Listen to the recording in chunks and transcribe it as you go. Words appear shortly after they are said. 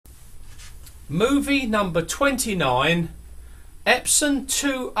Movie number 29, Epson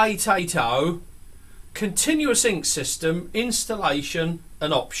 2880, continuous ink system, installation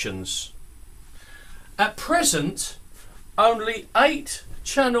and options. At present, only 8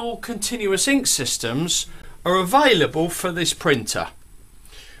 channel continuous ink systems are available for this printer.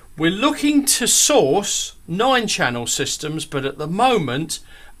 We're looking to source 9 channel systems, but at the moment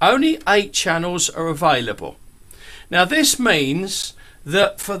only 8 channels are available. Now this means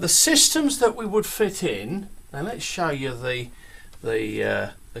that for the systems that we would fit in, now let's show you the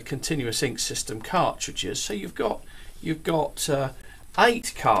continuous ink system cartridges. So you've got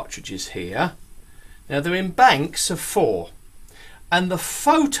 8 cartridges here. Now they're in banks of 4, and the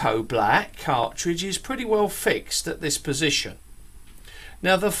photo black cartridge is pretty well fixed at this position.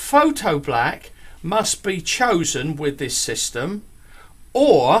 Now the photo black must be chosen with this system,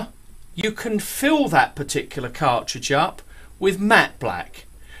 or you can fill that particular cartridge up with matte black,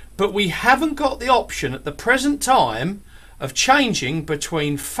 but we haven't got the option at the present time of changing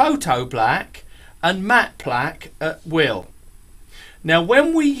between photo black and matte black at will. Now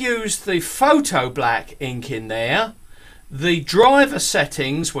when we use the photo black ink in there, the driver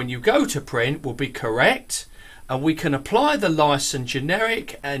settings when you go to print will be correct, and we can apply the Lyson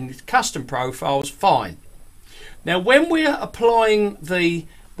generic and custom profiles fine. Now when we're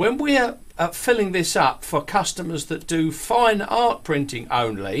filling this up for customers that do fine art printing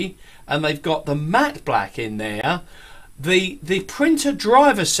only, and they've got the matte black in there, the printer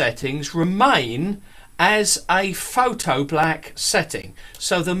driver settings remain as a photo black setting,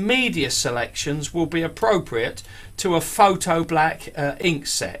 so the media selections will be appropriate to a photo black ink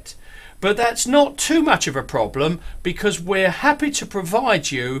set. But that's not too much of a problem, because we're happy to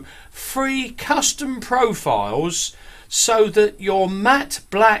provide you free custom profiles so that your matte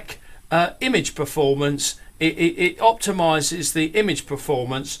black image performance, it optimizes the image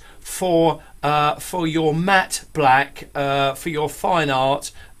performance for your matte black, for your fine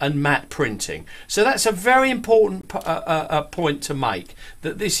art and matte printing. So that's a very important point to make,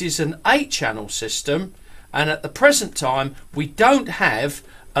 that this is an 8 channel system, and at the present time we don't have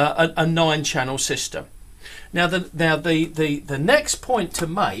a 9 channel system. Now the next point to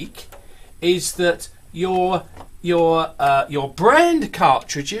make is that your brand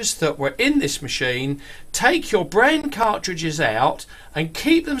cartridges that were in this machine, take your brand cartridges out and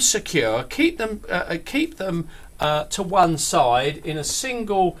keep them secure, keep them to one side in a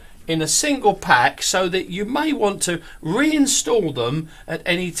single pack, so that you may want to reinstall them at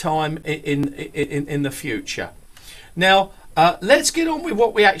any time in the future. Now let's get on with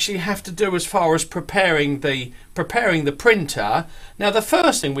what we actually have to do as far as preparing the printer. Now the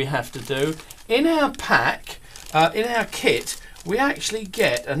first thing we have to do in our pack, in our kit, we actually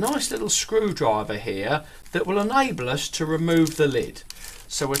get a nice little screwdriver here that will enable us to remove the lid.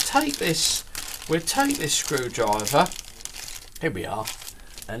 So we'll take this screwdriver, here we are,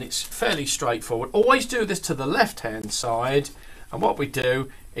 and it's fairly straightforward. Always do this to the left hand side, and what we do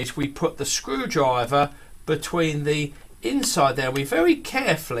is we put the screwdriver between the inside there. We very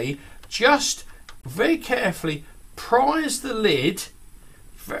carefully prise the lid,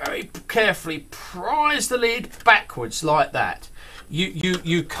 backwards like that.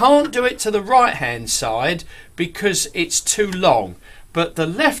 You can't do it to the right hand side because it's too long, but the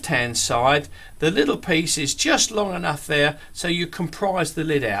left hand side, the little piece is just long enough there so you can prise the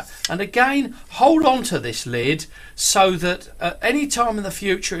lid out. And again, hold on to this lid so that at any time in the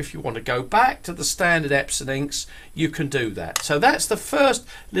future, if you want to go back to the standard Epson inks, you can do that. So that's the first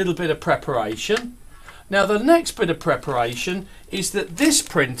little bit of preparation. Now the next bit of preparation is that this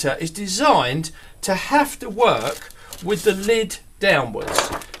printer is designed to have to work with the lid downwards.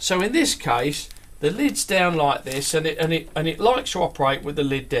 So in this case, the lid's down like this, and it likes to operate with the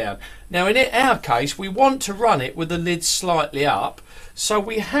lid down. Now in our case, we want to run it with the lid slightly up, so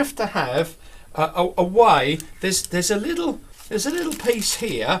we have to have a way. There's a little piece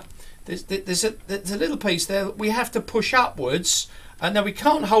here. There's a little piece there that we have to push upwards, and then we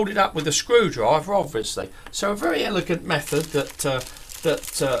can't hold it up with a screwdriver, obviously. So a very elegant method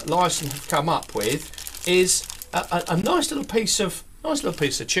that Lyson have come up with is a nice little piece of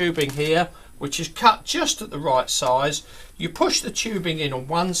tubing here, which is cut just at the right size. You push the tubing in on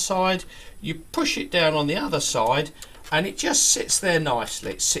one side, you push it down on the other side, and it just sits there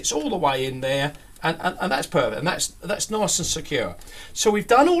nicely. It sits all the way in there, and that's perfect, and that's nice and secure. So we've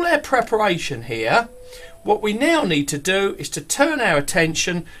done all our preparation here. What we now need to do is to turn our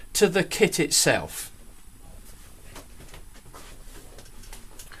attention to the kit itself.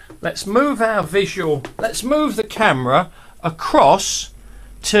 Let's move the camera across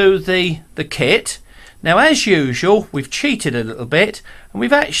to the kit. Now, as usual, we've cheated a little bit, and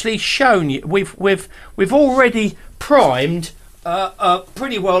we've actually shown you we've already primed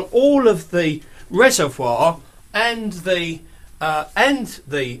pretty well all of the reservoir and the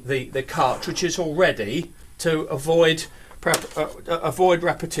cartridges already to avoid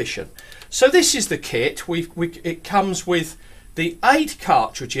repetition. So this is the kit. It comes with the 8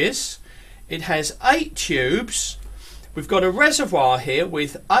 cartridges. It has 8 tubes. We've got a reservoir here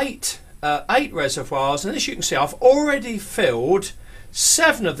with 8 reservoirs, and as you can see, I've already filled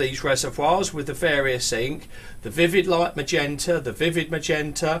 7 of these reservoirs with the various ink: the vivid light magenta, the vivid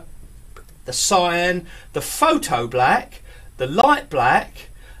magenta, the cyan, the photo black, the light black,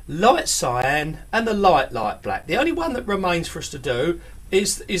 light cyan, and the light black. The only one that remains for us to do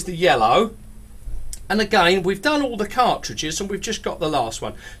is the yellow. And again, we've done all the cartridges and we've just got the last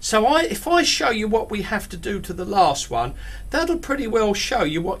one. So if I show you what we have to do to the last one, that'll pretty well show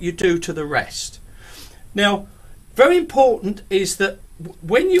you what you do to the rest. Now, very important is that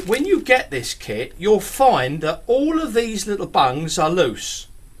when you get this kit, you'll find that all of these little bungs are loose.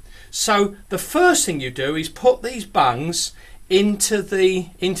 So the first thing you do is put these bungs into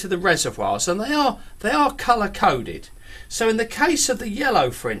the reservoirs, and they are color coded. So in the case of the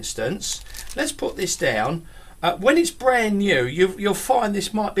yellow, for instance, let's put this down. When it's brand new, you'll find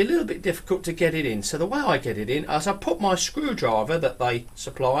this might be a little bit difficult to get it in. So the way I get it in is I put my screwdriver that they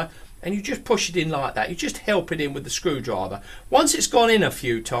supply, and you just push it in like that. You just help it in with the screwdriver. Once it's gone in a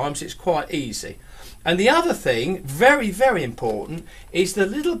few times, it's quite easy. And the other thing, very, very important, is the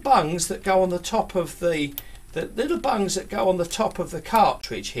little bungs that go on the top of the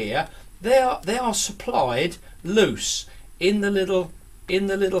cartridge here. They are supplied loose in the little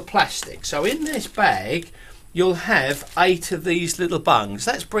plastic. So in this bag you'll have 8 of these little bungs.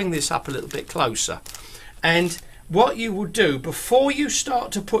 Let's bring this up a little bit closer. And what you will do before you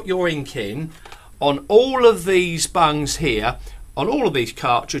start to put your ink in on all of these bungs here, on all of these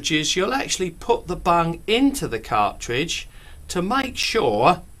cartridges, you'll actually put the bung into the cartridge to make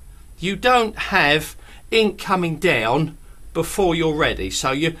sure you don't have ink coming down before you're ready.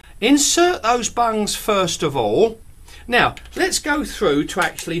 So you insert those bungs first of all. Now let's go through to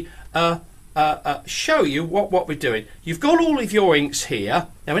actually show you what we're doing. You've got all of your inks here.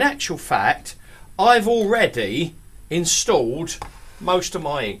 Now in actual fact, I've already installed most of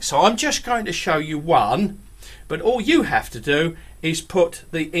my ink, so I'm just going to show you one, but all you have to do is put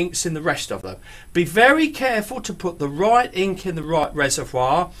the inks in the rest of them. Be very careful to put the right ink in the right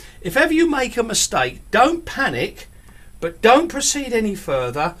reservoir. If ever you make a mistake, don't panic, but don't proceed any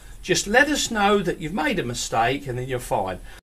further. Just let us know that you've made a mistake and then you're fine.